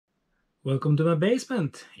Welcome to my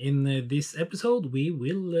basement. In this episode we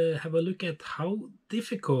will have a look at how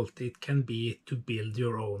difficult it can be to build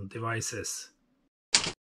your own devices.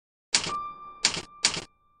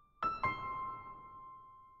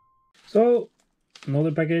 So,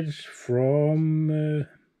 another package from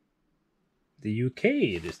the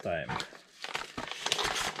UK this time.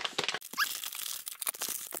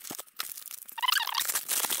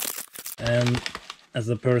 And as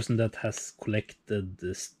a person that has collected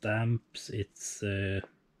the stamps, it's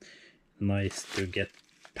nice to get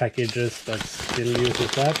packages that still uses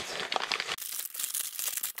that.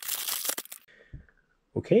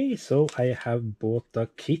 Okay, so I have bought a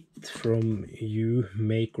kit from You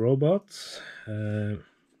Make Robots.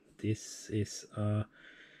 This is a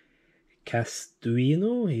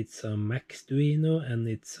CASDuino, it's a MAXDuino, and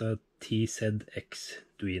it's a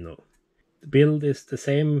TZXDuino. The build is the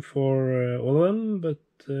same for all of them, but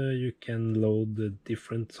you can load the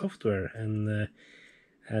different software, and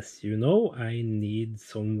as you know, I need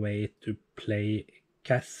some way to play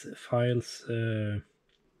CAS files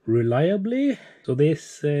reliably. So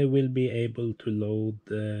this will be able to load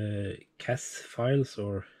CAS files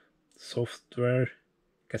or software,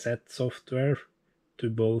 cassette software, to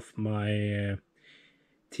both my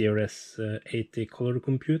TRS-80 color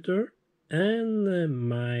computer and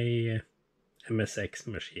my MSX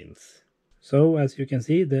machines. So as you can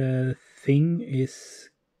see, the thing is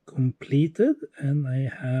completed, and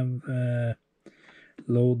I have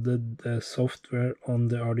loaded the software on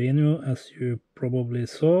the Arduino, as you probably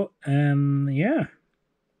saw, and yeah,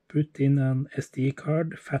 put in an SD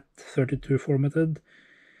card, FAT32 formatted,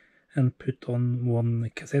 and put on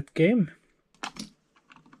one cassette game.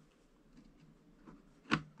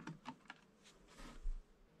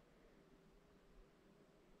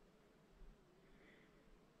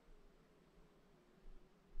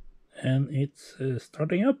 And it's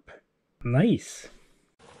starting up. Nice.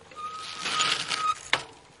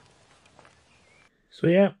 So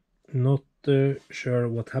yeah, not sure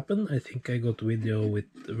what happened. I think I got video with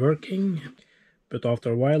working, but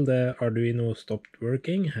after a while the Arduino stopped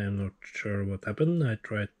working. I'm not sure what happened. I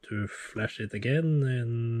tried to flash it again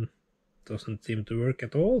and doesn't seem to work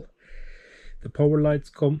at all. The power lights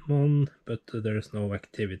come on, but there's no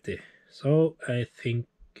activity. So I think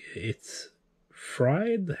it's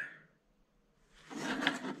fried.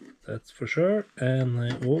 That's for sure. And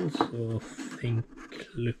I also think,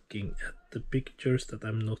 looking at the pictures, that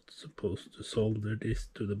I'm not supposed to solder this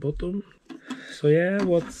to the bottom. So yeah,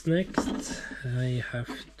 what's next? I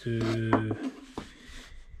have to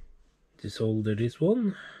desolder this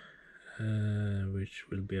one, which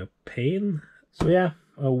will be a pain. So yeah,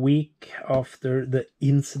 a week after the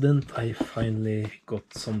incident, I finally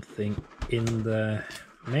got something in the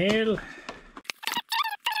mail.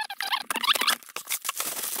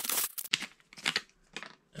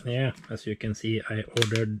 Yeah, as you can see, I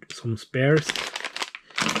ordered some spares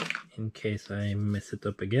in case I mess it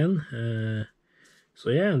up again. So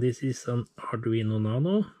yeah, this is an Arduino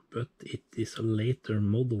Nano, but it is a later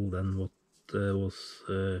model than what was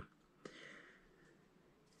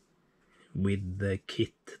with the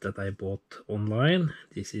kit that I bought online.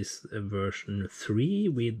 This is a version 3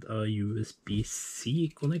 with a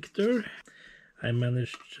USB-C connector. I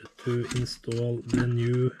managed to install the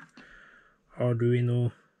new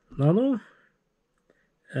Arduino Nano.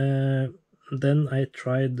 Then I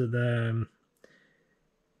tried the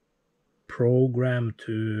program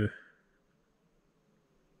to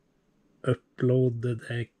upload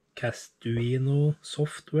the CASDuino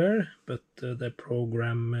software, but the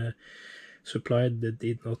program supplied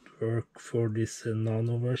did not work for this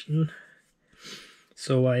Nano version.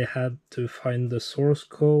 So I had to find the source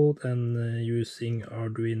code, and using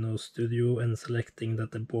Arduino Studio and selecting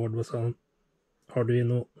that the board was on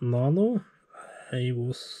Arduino Nano, I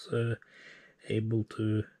was able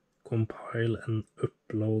to compile and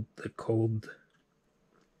upload the code.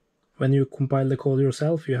 When you compile the code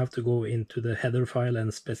yourself, you have to go into the header file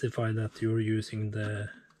and specify that you're using the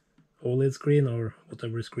OLED screen or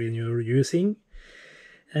whatever screen you're using.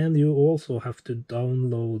 And you also have to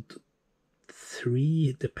download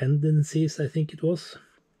 3 dependencies, I think it was.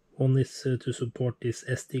 One is to support this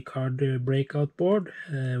SD card breakout board,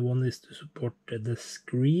 one is to support the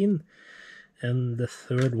screen, and the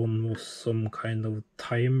third one was some kind of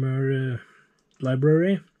timer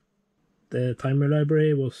library. The timer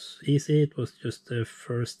library was easy. It was just the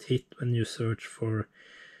first hit when you search for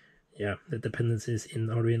the dependencies in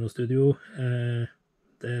Arduino Studio.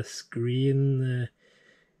 The screen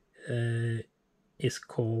is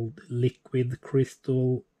called Liquid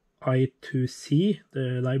Crystal I2C,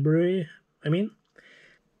 the library, I mean.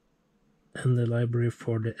 and the library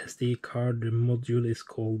for the SD card module is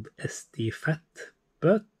called SDFAT,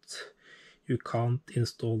 but you can't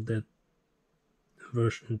install the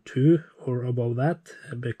version 2 or above that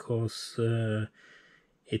because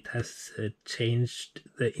it has changed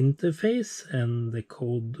the interface and the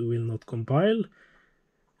code will not compile,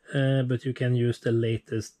 but you can use the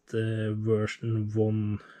latest version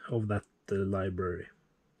 1 of that library.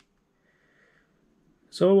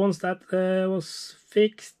 So once that was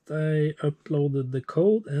fixed, I uploaded the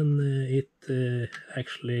code and it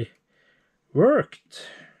actually worked.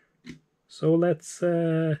 So let's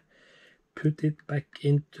put it back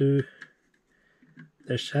into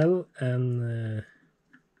the shell and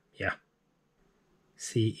yeah,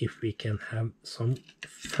 see if we can have some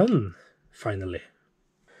fun finally.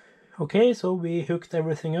 Okay, so we hooked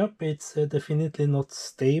everything up. It's definitely not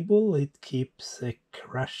stable. It keeps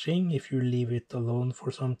crashing. If you leave it alone for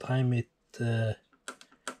some time, it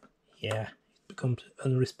yeah, it becomes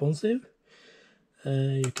unresponsive.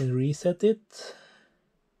 You can reset it,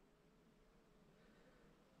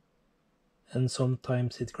 and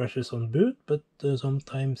sometimes it crashes on boot, but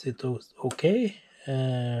sometimes it goes okay.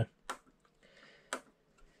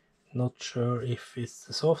 Not sure if it's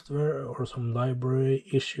the software or some library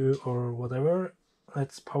issue or whatever.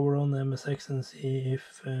 Let's power on the MSX and see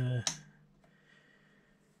if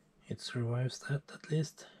it survives that at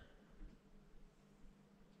least.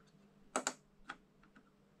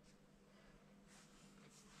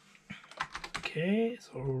 Okay,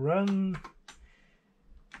 so run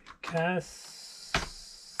CAS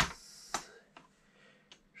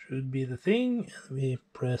should be the thing, and we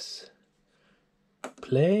press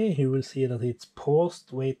play. You will see that it's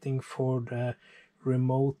paused, waiting for the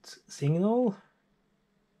remote signal,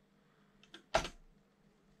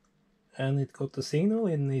 and it got the signal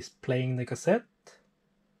and is playing the cassette.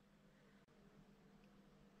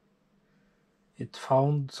 It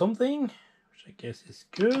found something, which I guess is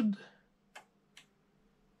good.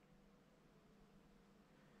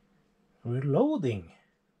 We're loading.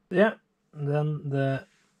 Yeah, then the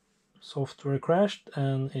software crashed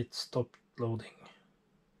and it stopped loading.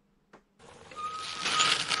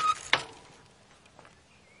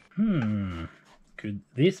 Could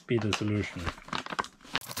this be the solution?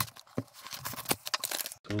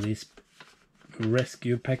 So this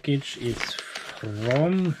rescue package is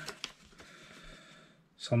from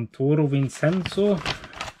Santoro Vincenzo.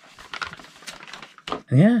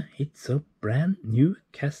 Yeah, it's a brand new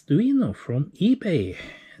CASDuino from eBay,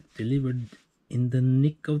 delivered in the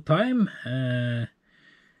nick of time,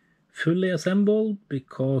 fully assembled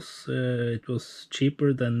because it was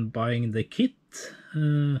cheaper than buying the kit.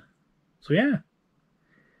 So yeah,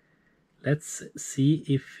 let's see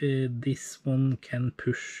if this one can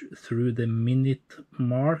push through the minute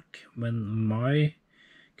mark when my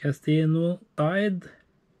CASDuino died,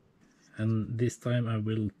 and this time I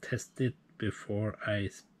will test it before I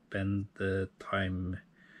spend the time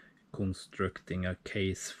constructing a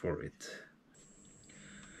case for it.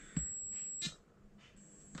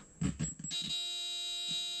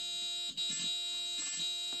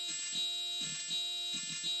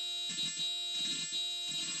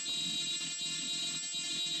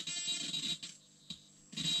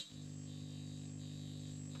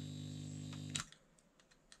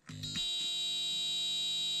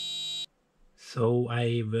 So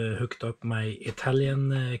I've hooked up my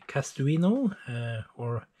Italian CASDuino,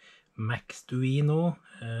 or MAXDuino,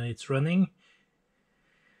 it's running.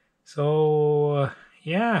 So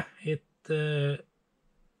yeah, it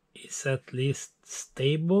is at least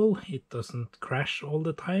stable. It doesn't crash all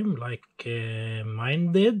the time like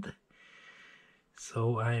mine did.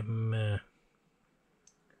 So I'm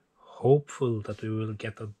hopeful that we will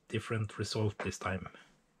get a different result this time.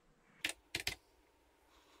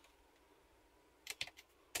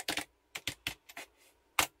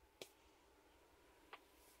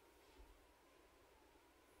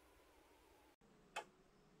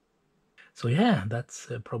 So yeah, that's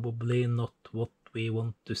probably not what we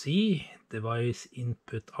want to see. Device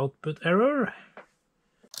input-output error.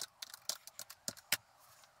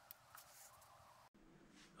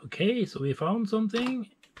 Okay, so we found something.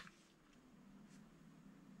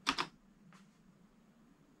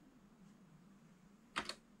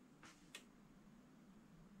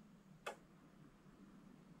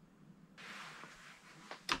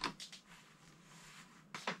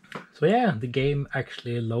 So yeah, the game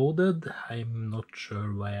actually loaded. I'm not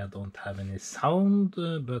sure why I don't have any sound,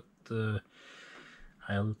 but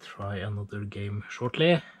I'll try another game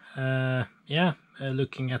shortly. Yeah,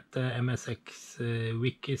 looking at the MSX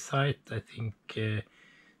wiki site, I think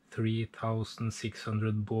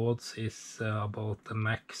 3600 bauds is about the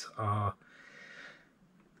max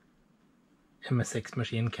MSX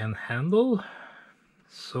machine can handle.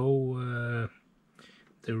 So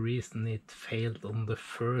the reason it failed on the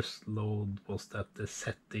first load was that the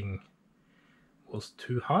setting was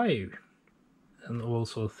too high, and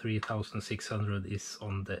also 3600 is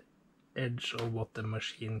on the edge of what the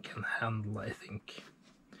machine can handle, I think.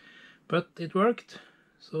 But it worked,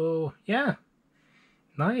 so yeah,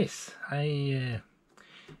 nice. I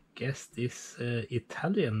guess this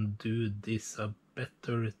Italian dude is a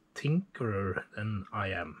better tinkerer than I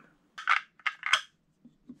am.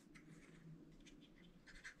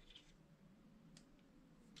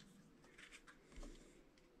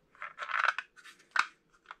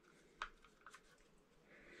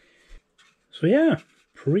 So yeah,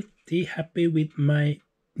 pretty happy with my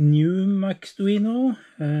new MAXDuino.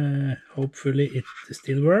 Hopefully it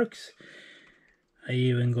still works. I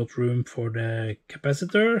even got room for the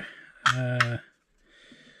capacitor.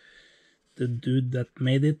 The dude that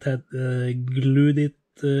made it had glued it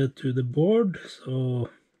to the board, so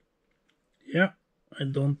yeah, I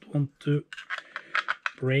don't want to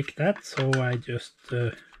break that, so I just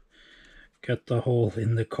cut a hole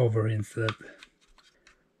in the cover instead.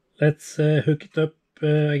 Let's hook it up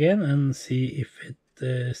again and see if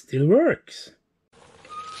it still works.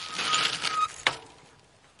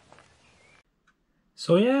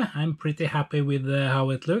 So yeah, I'm pretty happy with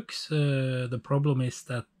how it looks. The problem is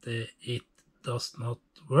that it does not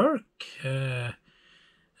work.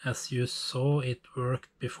 As you saw, it worked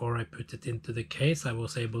before I put it into the case. I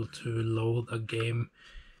was able to load a game,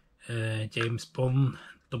 James Bond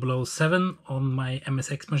 007, on my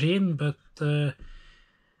MSX machine, but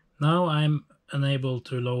now I'm unable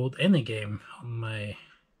to load any game on my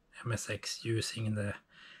MSX using the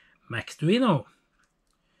MAXDuino.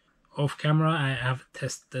 Off camera, I have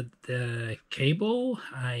tested the cable.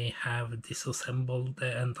 I have disassembled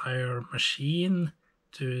the entire machine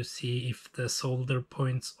to see if the solder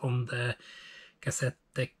points on the cassette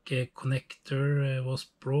deck connector was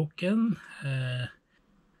broken.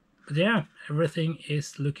 But yeah, everything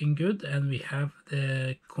is looking good, and we have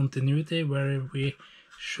the continuity where we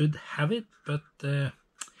should have it, but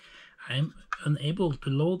I'm unable to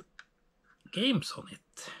load games on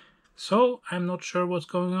it. So I'm not sure what's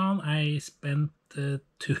going on. I spent 2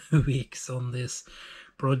 weeks on this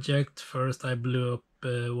project. First I blew up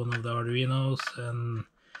one of the Arduinos, and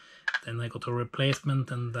then I got a replacement,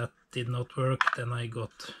 and that did not work. Then I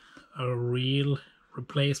got a real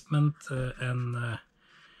replacement, and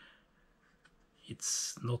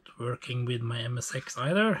it's not working with my MSX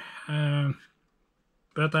either.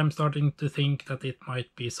 But I'm starting to think that it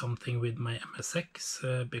might be something with my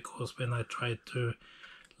MSX, because when I tried to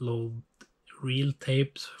load real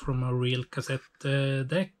tapes from a real cassette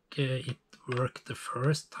deck, it worked the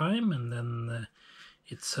first time, and then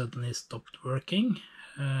it suddenly stopped working.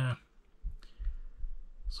 So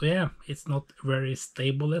yeah, it's not very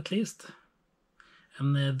stable, at least.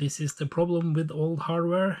 And this is the problem with old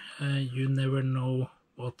hardware. You never know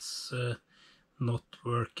what's not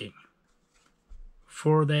working.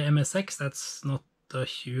 For the MSX, that's not a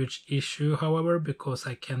huge issue, however, because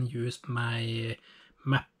I can use my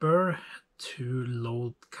mapper to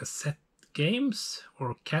load cassette games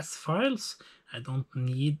or CAS files. I don't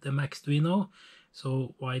need the MAXDuino.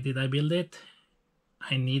 So why did I build it?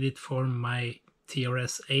 I need it for my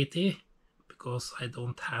TRS-80 because I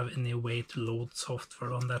don't have any way to load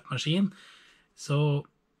software on that machine. So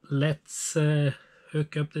let's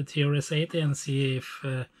hook up the TRS-80 and see if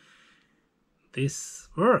this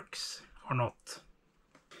works or not.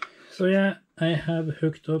 So yeah, I have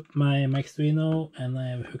hooked up my MAXDuino, and I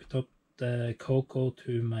have hooked up the Coco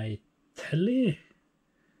to my telly.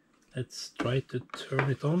 Let's try to turn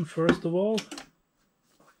it on first of all.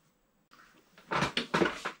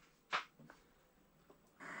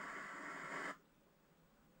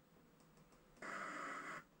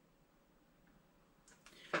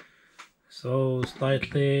 So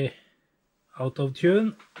slightly out of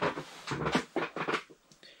tune.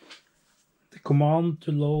 The command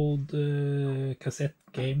to load cassette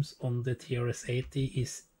games on the TRS-80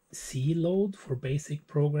 is cload for basic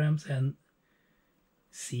programs and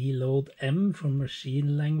cload M for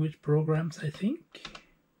machine language programs, I think.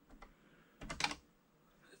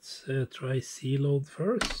 Let's try cload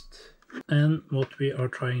first. And what we are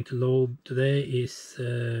trying to load today is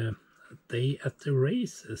A Day at the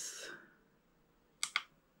Races.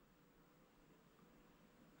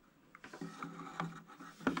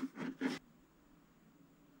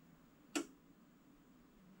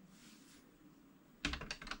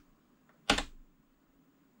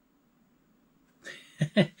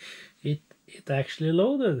 it actually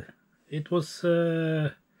loaded. It was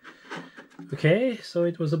okay, so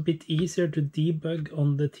it was a bit easier to debug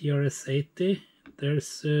on the TRS-80.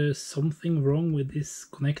 There's something wrong with this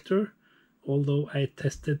connector. Although I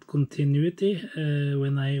tested continuity,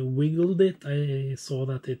 when I wiggled it, I saw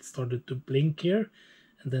that it started to blink here,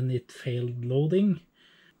 and then it failed loading.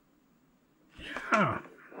 Yeah,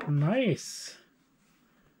 nice.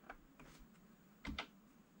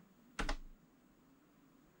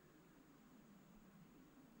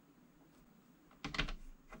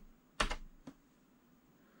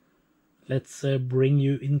 Let's bring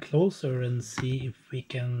you in closer and see if we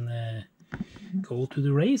can go to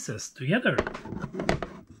the races together.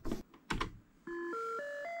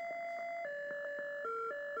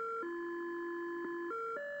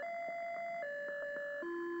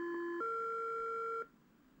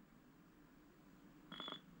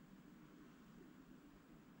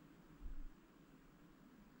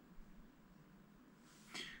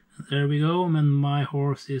 There we go, and my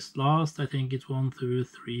horse is last. I think it's 1, 2,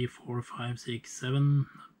 3, 4, 5, 6, 7,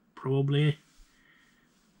 probably.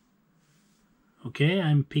 Okay,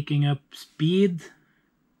 I'm picking up speed.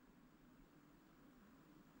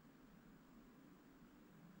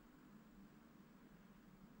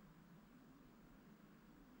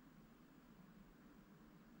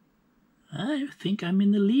 I think I'm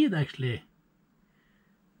in the lead, actually.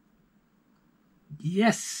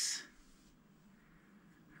 Yes!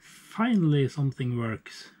 Finally something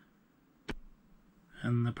works.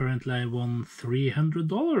 And apparently I won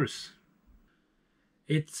 $300.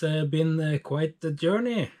 It's been quite the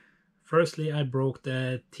journey. Firstly, I broke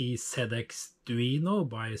the TZXDuino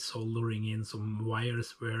by soldering in some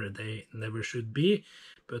wires where they never should be.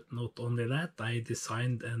 But not only that, I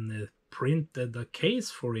designed and printed a case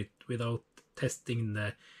for it without testing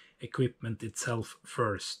the equipment itself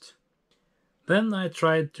first. Then I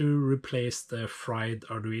tried to replace the fried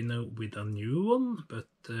Arduino with a new one, but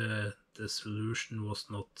the solution was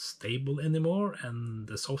not stable anymore and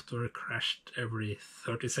the software crashed every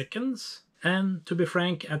 30 seconds. And to be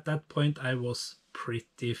frank, at that point I was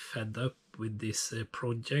pretty fed up with this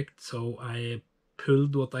project, so I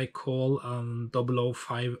pulled what I call an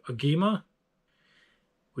 005 Agema,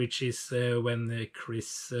 which is when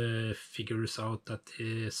Chris figures out that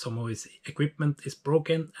some of his equipment is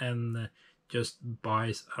broken and just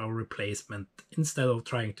buys a replacement instead of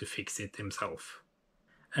trying to fix it himself.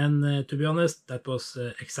 And to be honest, that was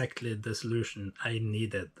exactly the solution I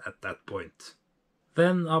needed at that point.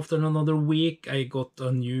 Then after another week I got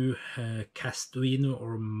a new CASDuino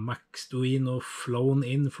or MAXDuino flown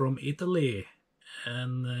in from Italy.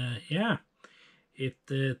 And yeah, it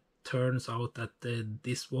turns out that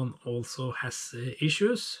this one also has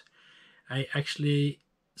issues. I actually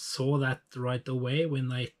saw that right away when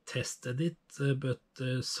I tested it, but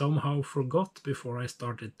somehow forgot before I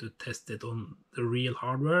started to test it on the real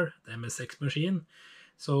hardware, the MSX machine.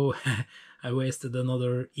 So I wasted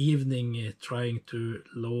another evening trying to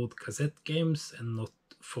load cassette games and not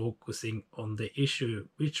focusing on the issue,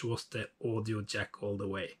 which was the audio jack all the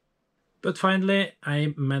way. But finally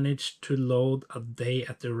I managed to load a day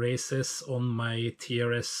at the races on my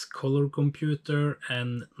TRS color computer,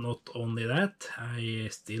 and not only that, I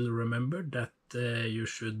still remember that you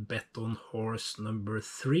should bet on horse number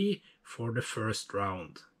 3 for the first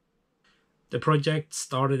round. The project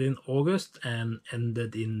started in August and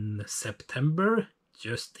ended in September,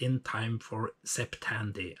 just in time for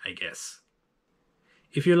SepTandy, I guess.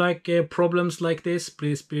 If you like problems like this,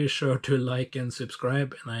 please be sure to like and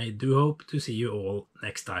subscribe, and I do hope to see you all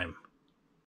next time.